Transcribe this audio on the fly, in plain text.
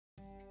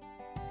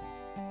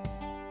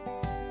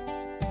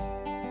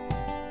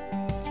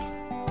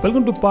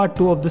Welcome to part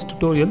 2 of this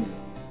tutorial.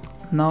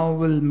 Now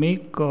we'll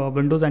make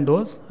windows and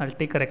doors. I'll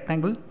take a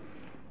rectangle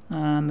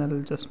and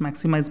I'll just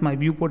maximize my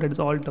viewport. It's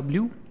Alt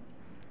W.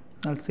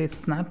 I'll say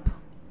snap.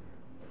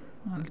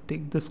 I'll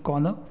take this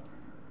corner,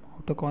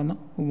 outer corner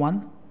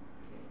 1.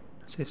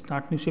 Say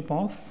start new shape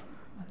off.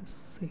 I'll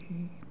say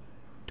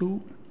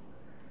 2.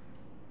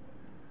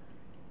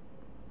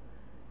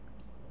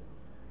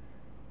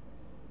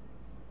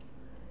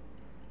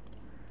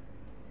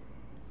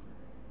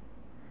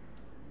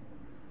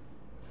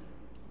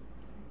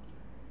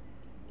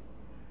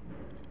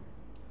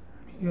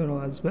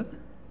 Here as well.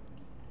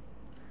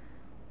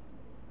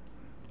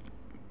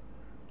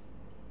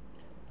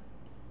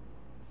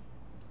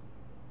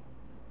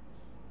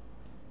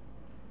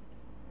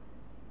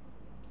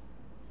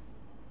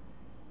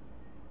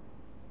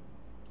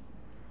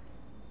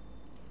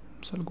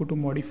 So I'll go to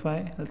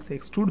modify, I'll say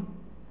extrude,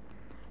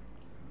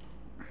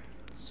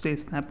 say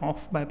snap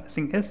off by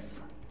pressing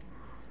S.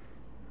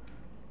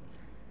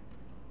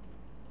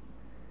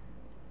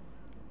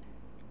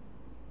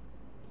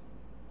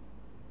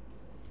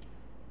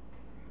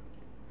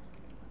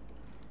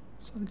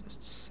 So I'll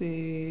just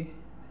say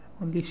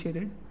only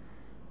shaded,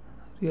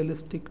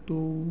 realistic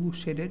to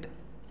shaded.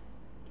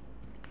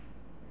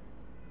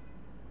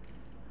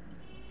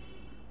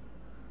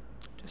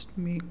 Just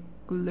make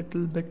a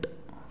little bit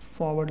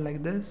forward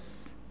like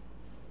this,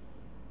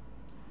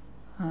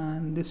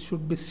 and this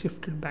should be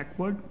shifted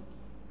backward.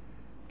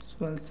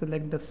 So I'll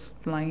select the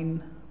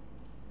spline,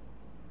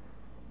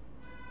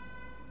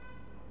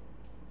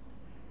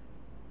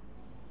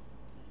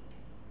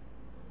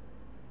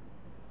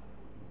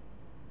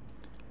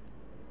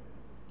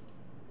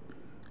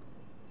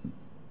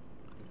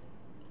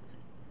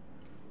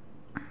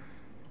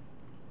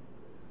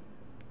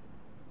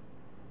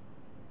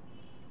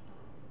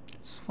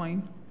 it's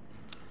fine.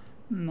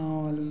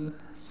 Now I'll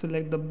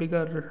select the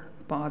bigger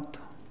part,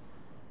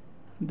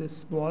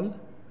 this wall,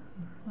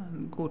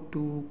 and go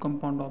to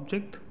compound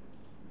object.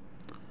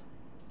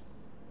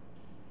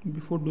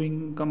 Before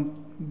doing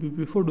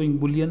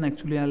boolean,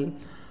 actually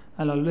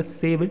I'll always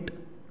save it.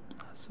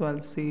 So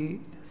I'll say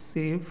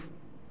save.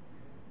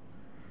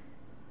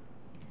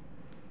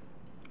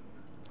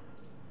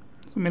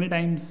 So many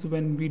times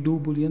when we do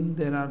boolean,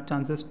 there are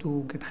chances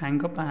to get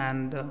hang up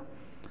and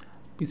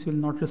PC will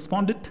not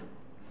respond it.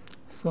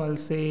 So I'll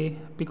say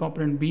pick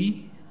operand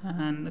B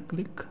and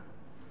click.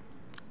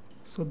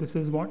 So this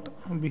is what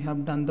we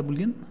have done the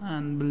boolean,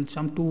 and we'll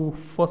jump to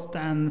first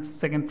and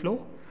second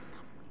floor.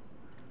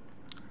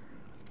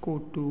 Go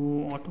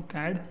to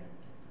Autocad.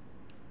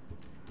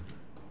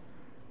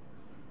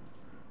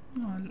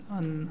 I'll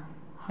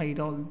unhide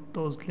all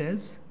those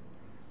layers.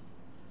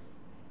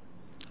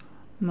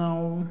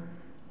 Now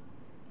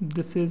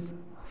this is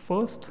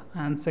first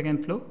and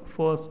second floor.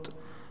 First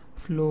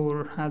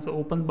floor has an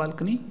open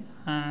balcony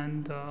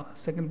and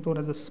second floor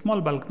has a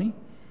small balcony.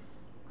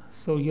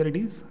 So here it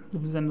is.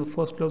 This is the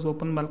first floor's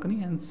open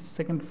balcony and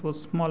second floor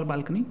small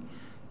balcony.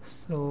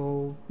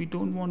 So we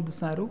don't want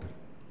this arrow.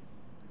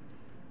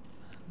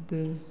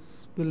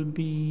 This will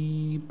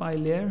be by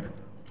layer.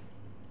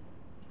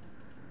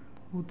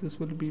 This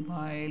will be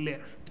by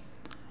layer.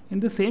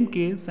 In the same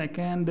case, I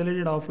can delete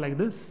it off like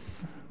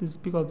this. This is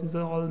because these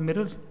are all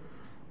mirror.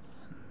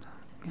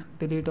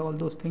 Delete all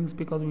those things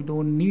because we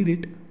don't need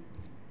it.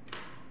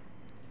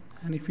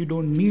 And if you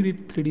don't need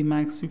it 3D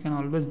Max, you can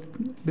always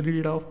delete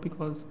it off,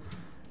 because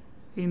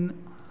in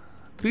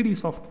 3D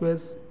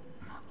softwares,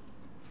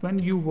 when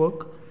you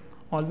work,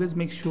 always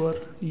make sure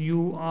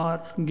you are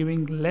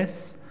giving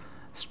less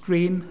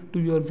strain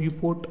to your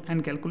viewport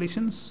and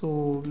calculations,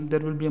 so there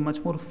will be a much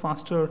more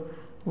faster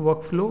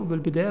workflow will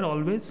be there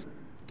always.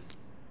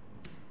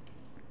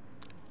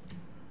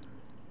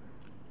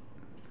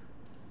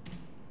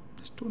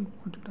 Just don't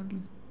want it, I'll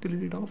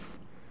delete it off.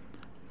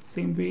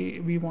 Same way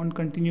we want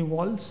continue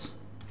walls,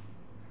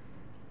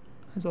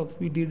 as of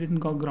we did it in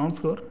ground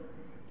floor.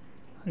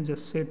 I'll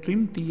just say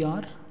trim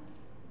TR.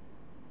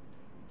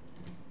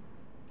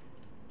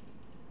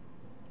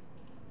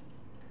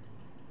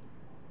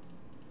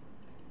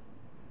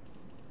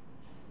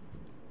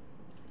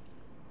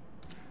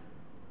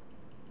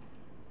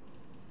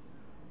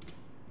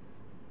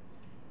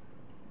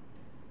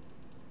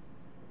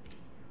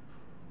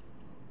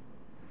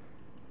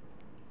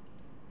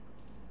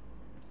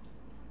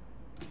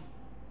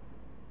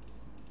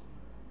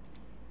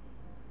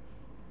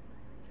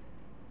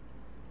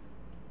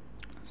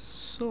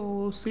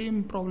 So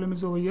same problem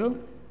is over here.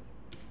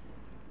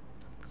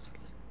 Select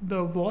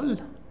the wall.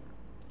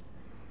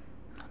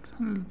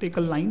 I'll take a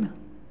line.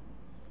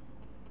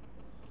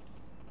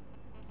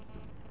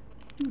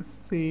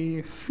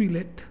 Say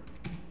fillet.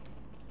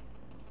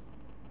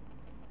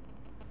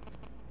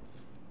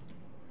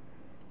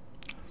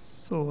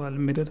 So I'll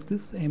mirror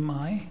this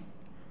MI.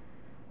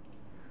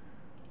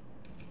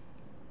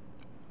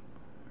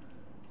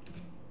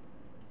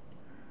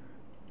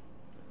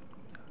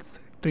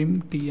 Say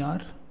trim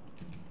TR.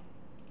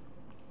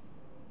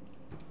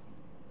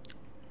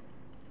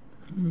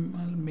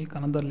 I'll make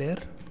another layer.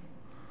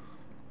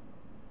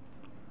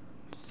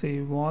 say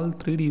wall,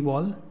 3D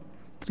wall,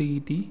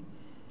 3D.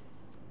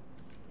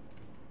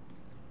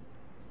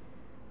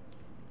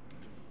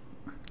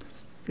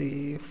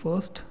 Say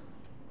first,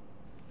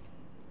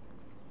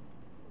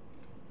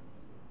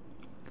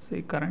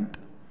 say current,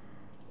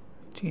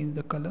 change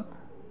the color,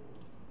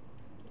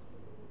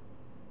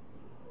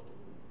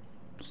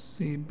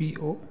 say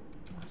BO,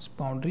 it's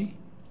boundary,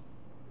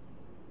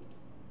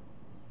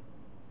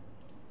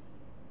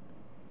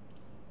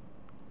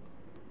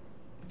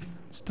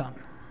 it's done.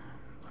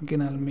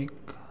 Again I'll make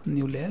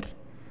new layer.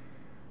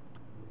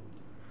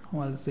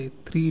 I'll say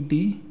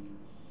 3D,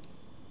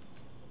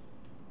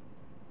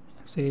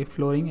 say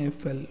flooring,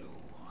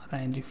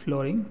 FLORING,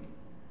 flooring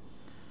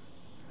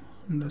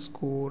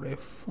underscore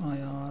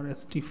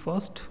FIRST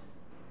first,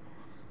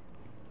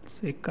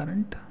 say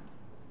current,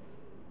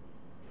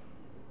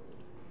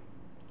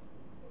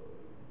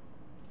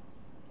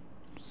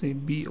 say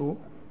BO,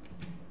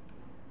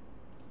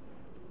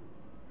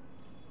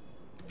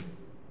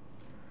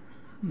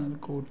 and I'll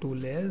go to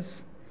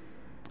layers,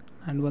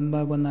 and one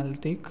by one I'll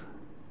take.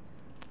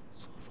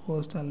 So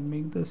first I'll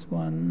make this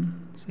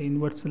one, say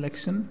invert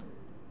selection,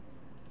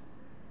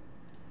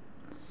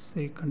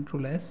 say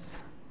Control S,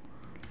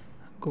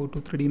 go to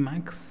 3D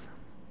Max,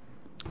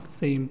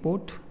 say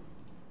import,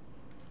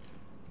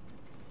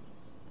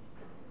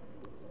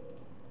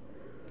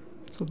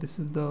 so this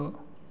is the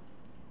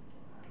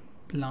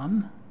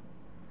plan.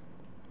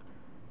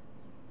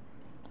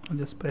 I'll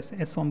just press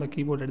S on the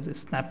keyboard, that is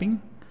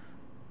snapping,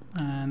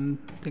 and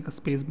take a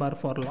space bar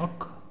for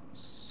lock.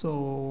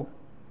 So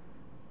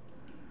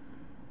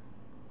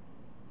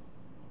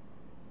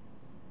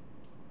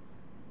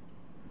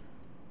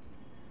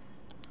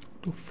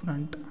to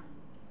front,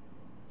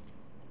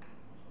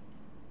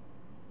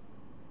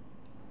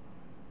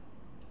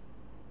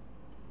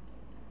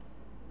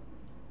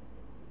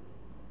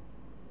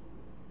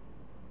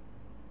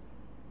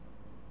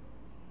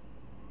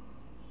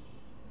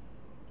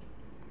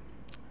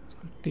 so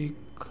I'll take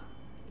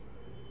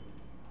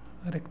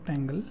a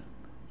rectangle,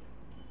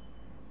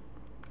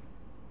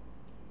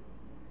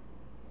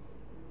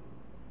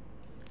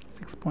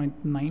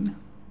 .9,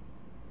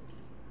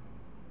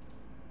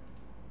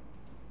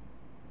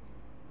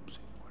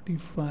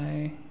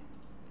 modify,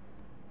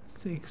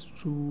 say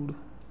extrude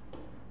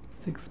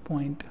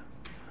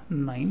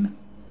 6.9.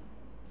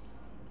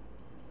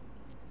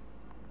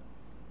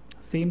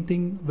 Same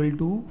thing we'll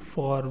do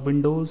for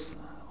windows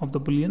of the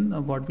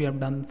Boolean, what we have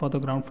done for the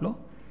ground floor.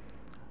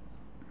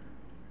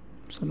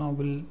 So now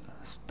we'll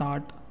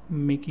start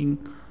making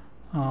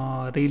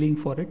railing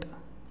for it.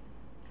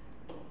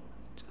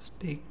 Just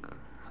take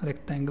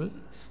rectangle,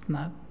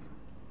 snap,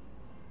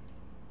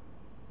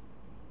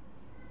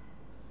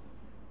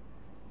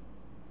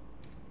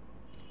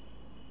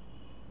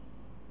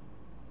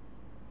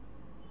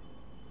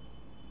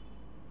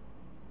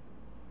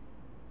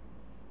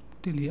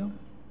 till here.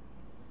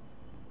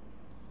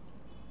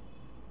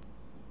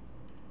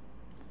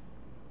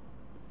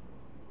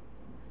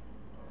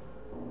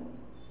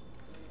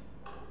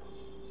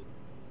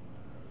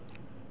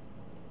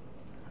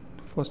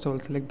 First I will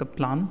select the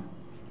plan,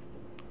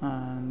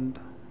 and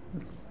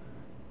it's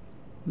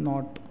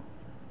not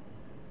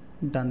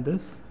done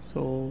this,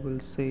 so we'll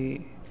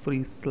say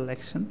freeze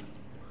selection.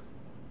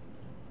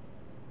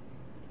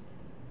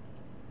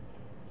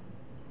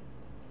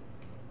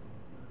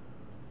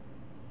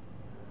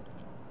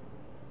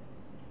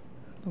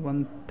 The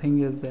one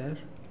thing is there,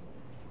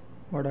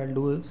 what I'll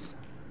do is,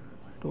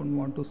 I don't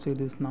want to say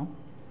this now,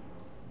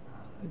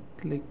 I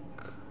click,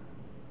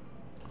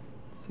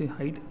 say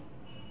hide.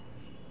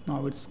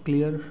 Now it's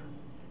clear.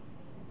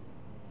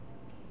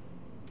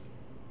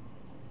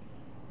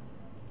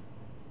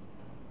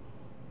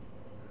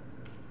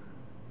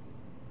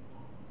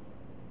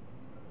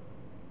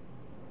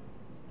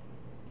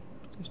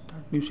 Just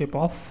start new shape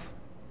off.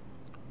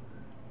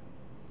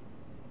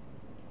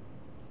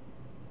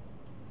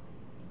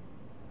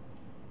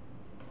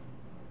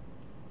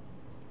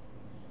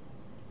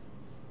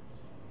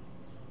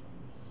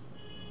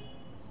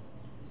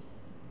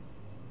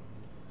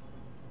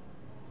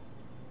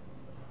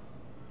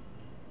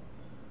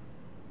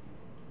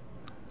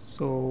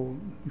 So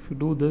if you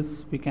do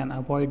this, we can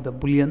avoid the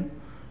Boolean,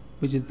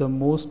 which is the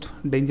most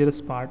dangerous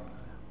part,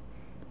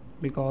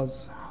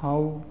 because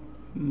how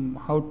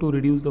to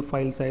reduce the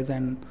file size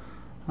and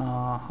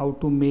how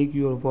to make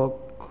your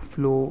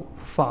workflow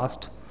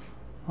fast,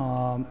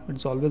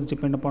 it's always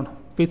depend upon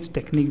which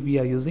technique we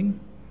are using.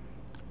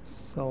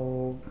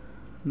 So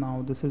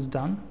now this is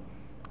done.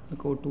 I'll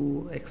go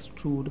to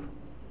extrude,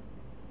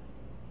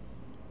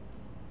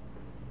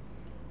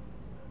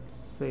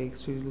 say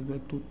extrude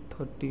like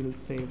 230, we'll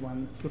say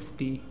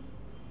 150.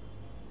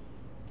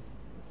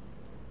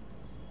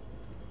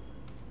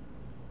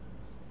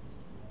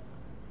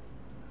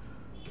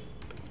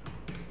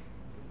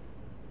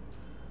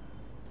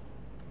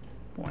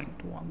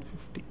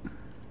 .150.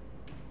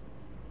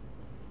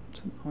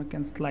 So now I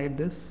can slide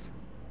this.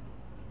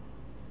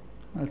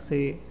 I'll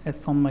say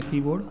S on my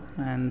keyboard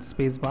and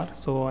space bar,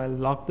 so I'll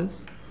lock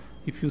this.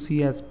 If you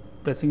see as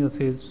pressing a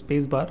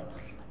space bar,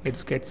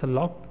 it gets a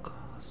lock,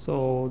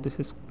 so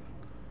this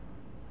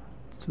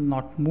will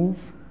not move.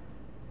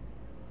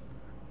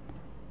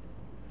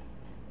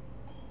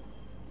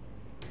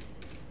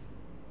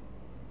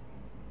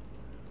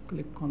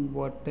 Click on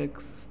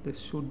vertex, this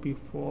should be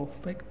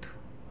perfect.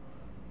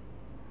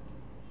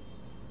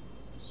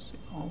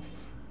 Off.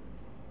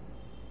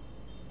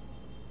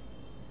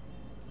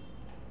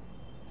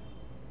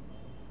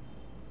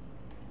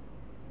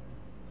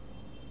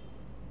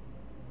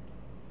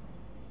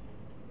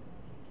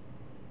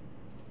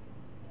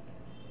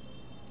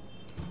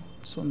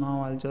 So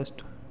now I'll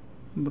just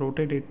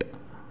rotate it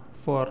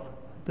for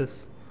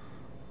this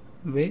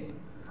way.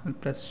 I'll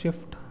press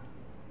shift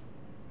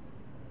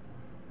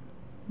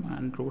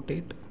and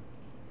rotate.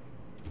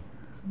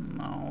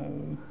 Now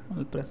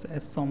I'll press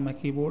S on my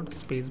keyboard,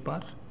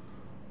 spacebar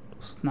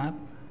to snap.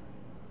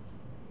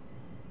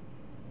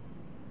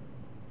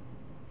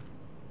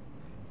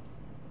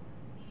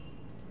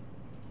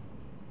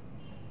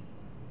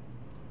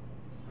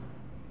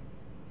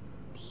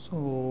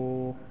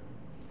 So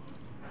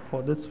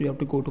for this we have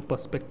to go to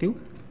perspective,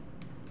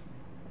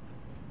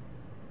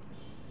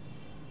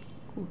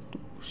 go to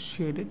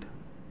shaded,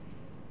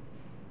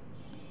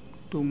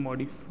 to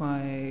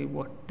modify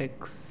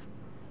vertex.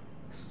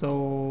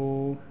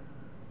 So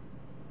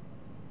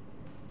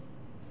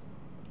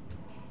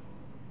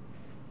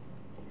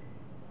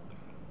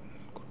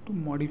go to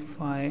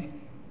modify,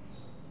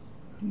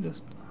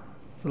 just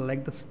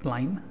select the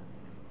spline.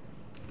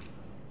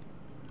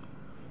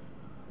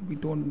 We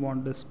don't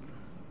want this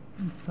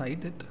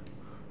inside it,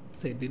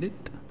 say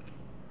delete,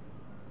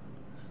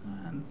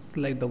 and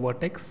select the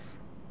vertex,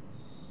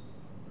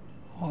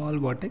 all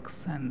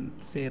vertex, and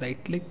say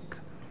right click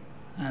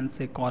and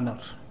say corner.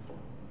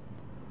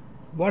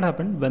 What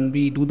happened when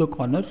we do the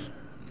corner?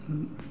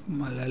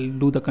 I'll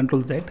do the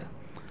Ctrl Z.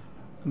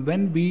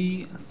 When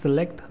we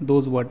select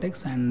those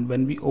vertex and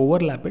when we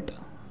overlap it,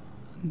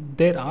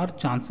 there are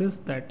chances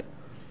that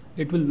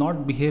it will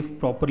not behave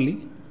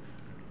properly.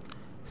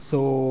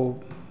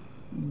 So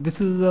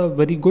this is a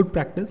very good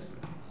practice.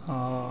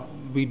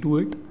 We do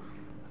it,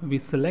 we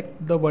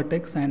select the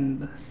vertex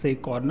and say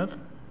corner.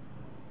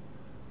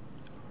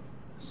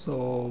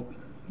 So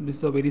this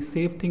is a very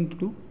safe thing to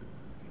do.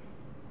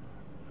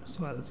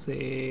 So I'll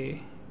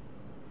say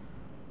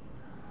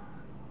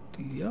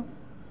tilia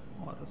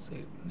or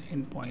say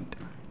endpoint.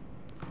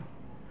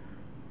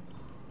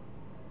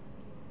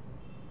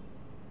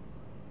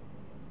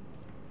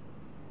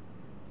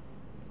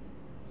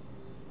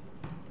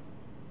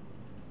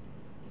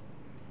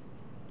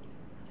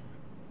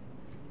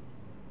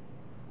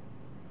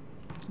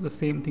 So the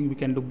same thing, we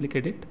can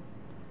duplicate it.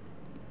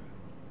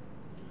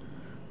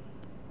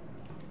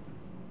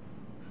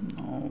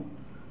 Now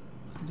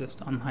just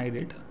unhide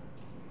it,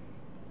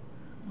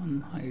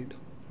 unhide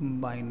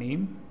by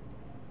name.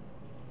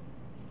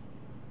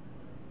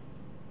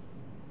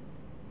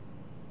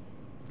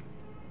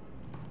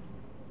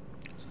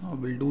 So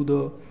we'll do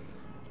the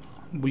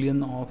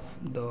boolean of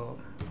the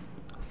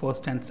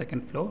first and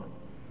second floor.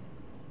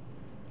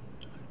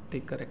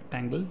 Take a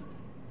rectangle,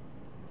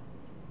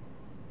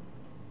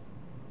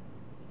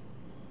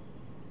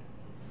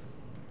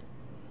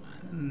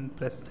 and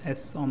press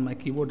S on my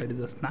keyboard, that is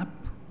a snap.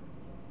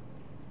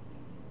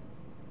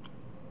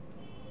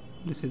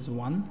 This is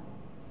 1,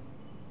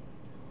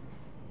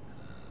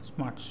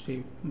 start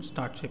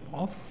shape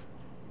off,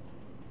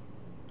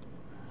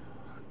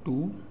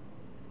 2,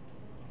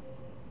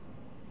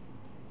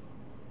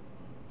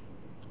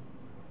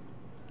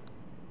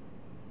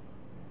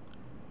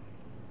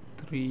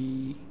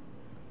 3,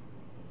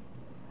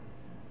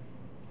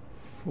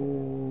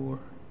 4.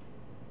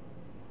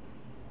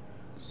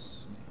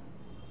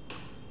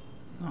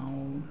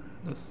 Now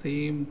the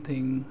same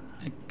thing,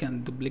 I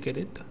can duplicate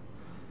it.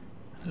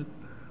 I'll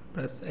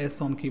press S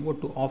on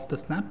keyboard to off the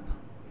snap,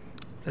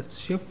 press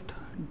shift,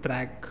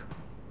 drag,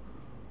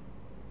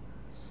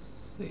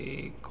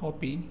 say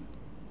copy,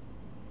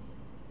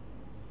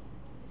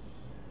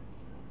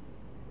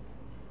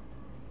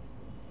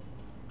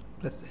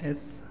 press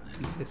S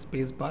and say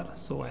spacebar.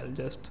 So I'll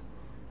just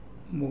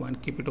move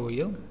and keep it over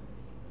here.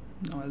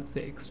 Now I'll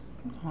say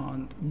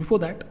before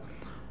that,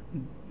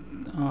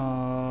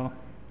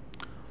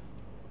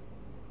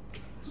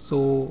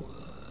 so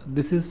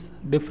this is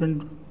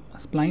different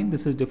spline,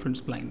 this is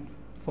different spline.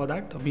 For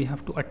that we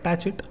have to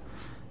attach it.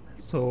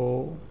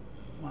 So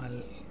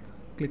I'll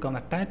click on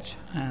attach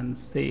and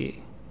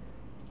say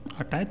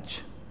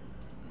attach.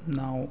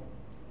 Now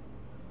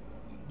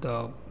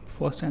the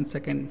first and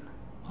second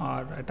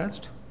are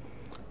attached.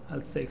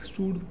 I'll say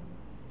extrude,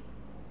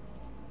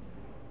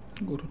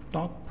 go to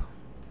top,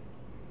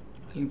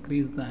 I'll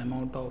increase the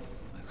amount of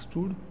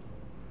extrude,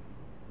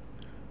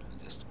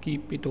 just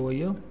keep it over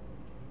here.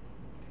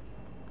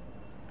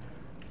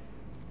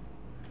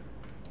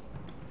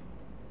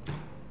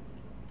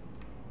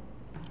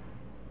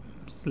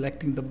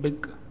 Selecting the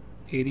big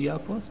area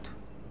first,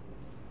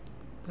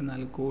 then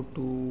I'll go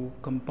to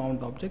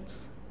compound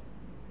objects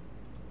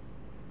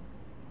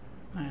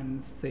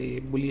and say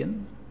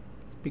boolean,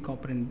 pick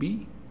operand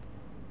B,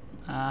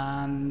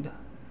 and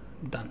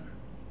done.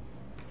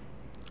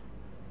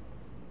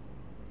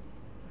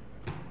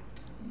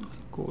 I'll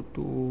go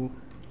to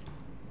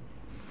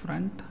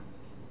front,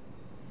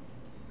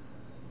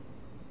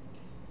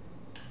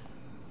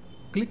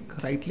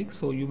 right click,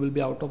 so you will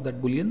be out of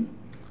that boolean.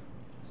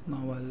 So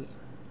now I'll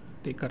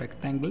take a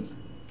rectangle,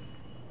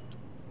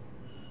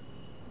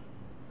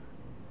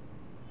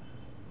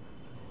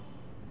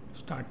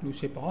 start new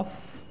shape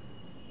off,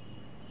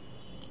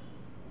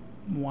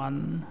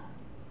 1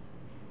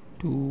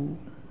 2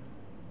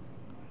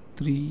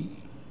 3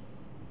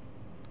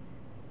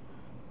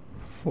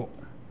 4,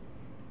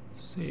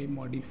 say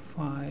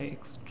modify,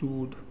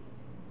 extrude,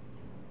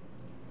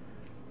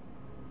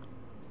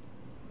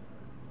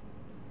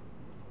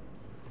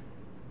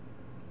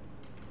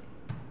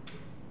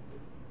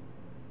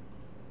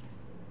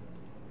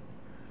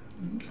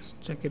 let's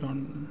check it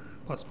on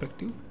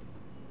perspective.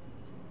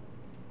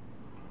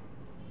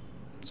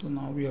 So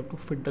now we have to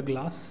fit the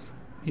glass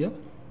here.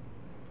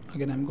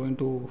 Again, I'm going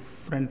to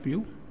front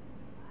view.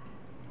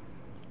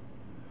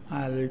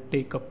 I'll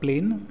take a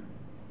plane,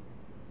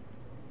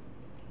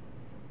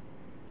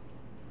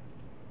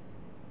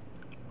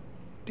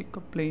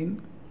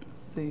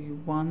 say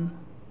 1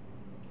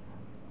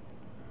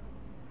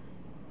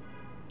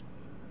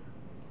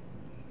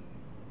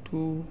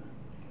 2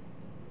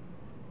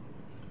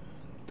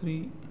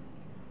 3,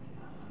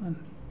 and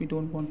we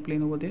don't want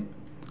plane over there,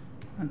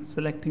 and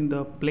selecting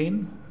the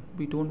plane,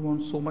 we don't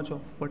want so much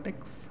of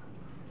vertex,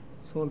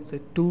 so I'll say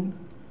 2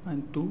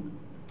 and 2.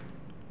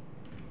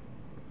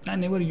 I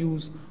never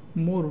use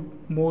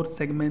more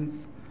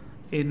segments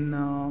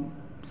in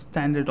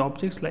standard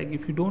objects. Like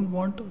if you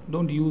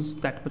don't use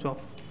that much of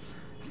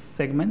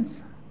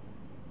segments.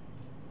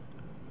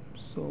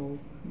 So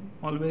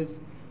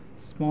always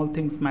small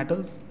things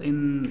matters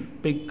in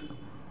big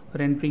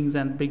renderings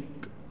and big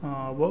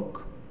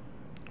work.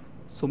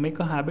 So make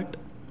a habit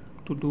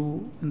to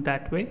do in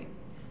that way.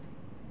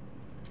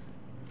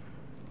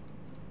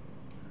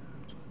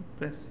 So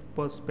press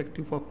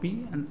perspective for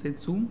P and say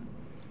zoom.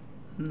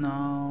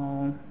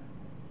 Now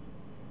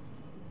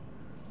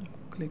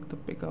click the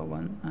bigger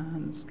one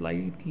and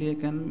slightly I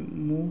can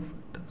move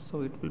it,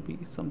 so it will be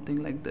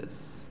something like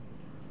this.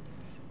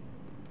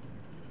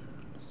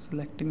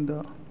 Selecting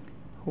the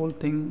whole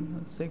thing,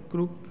 let's say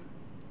group.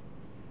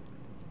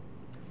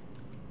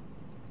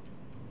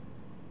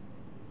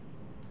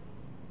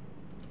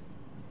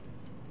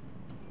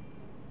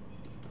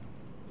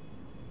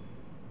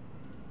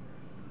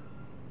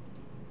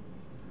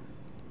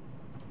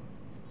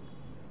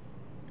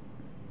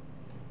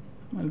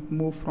 I'll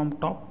move from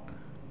top.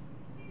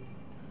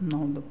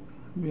 Now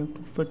we have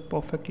to fit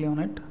perfectly on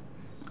it.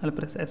 I'll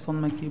press S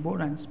on my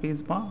keyboard and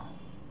space bar.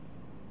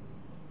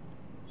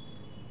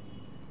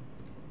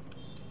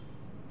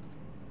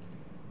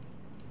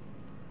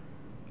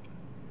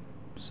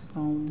 So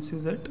now this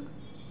is it.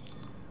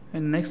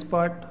 In next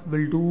part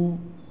we'll do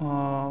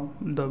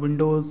the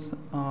windows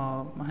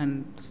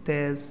and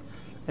stairs,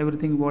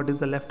 everything what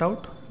is left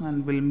out,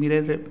 and we'll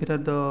mirror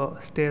the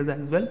stairs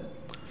as well.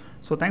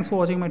 So thanks for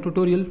watching my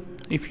tutorial.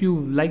 If you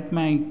like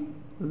my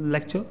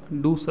lecture,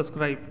 do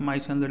subscribe my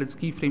channel, that is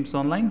Keyframes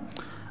Online,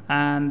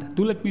 and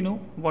do let me know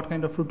what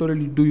kind of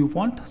tutorial do you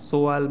want,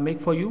 so I'll make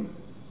for you.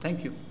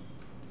 Thank you.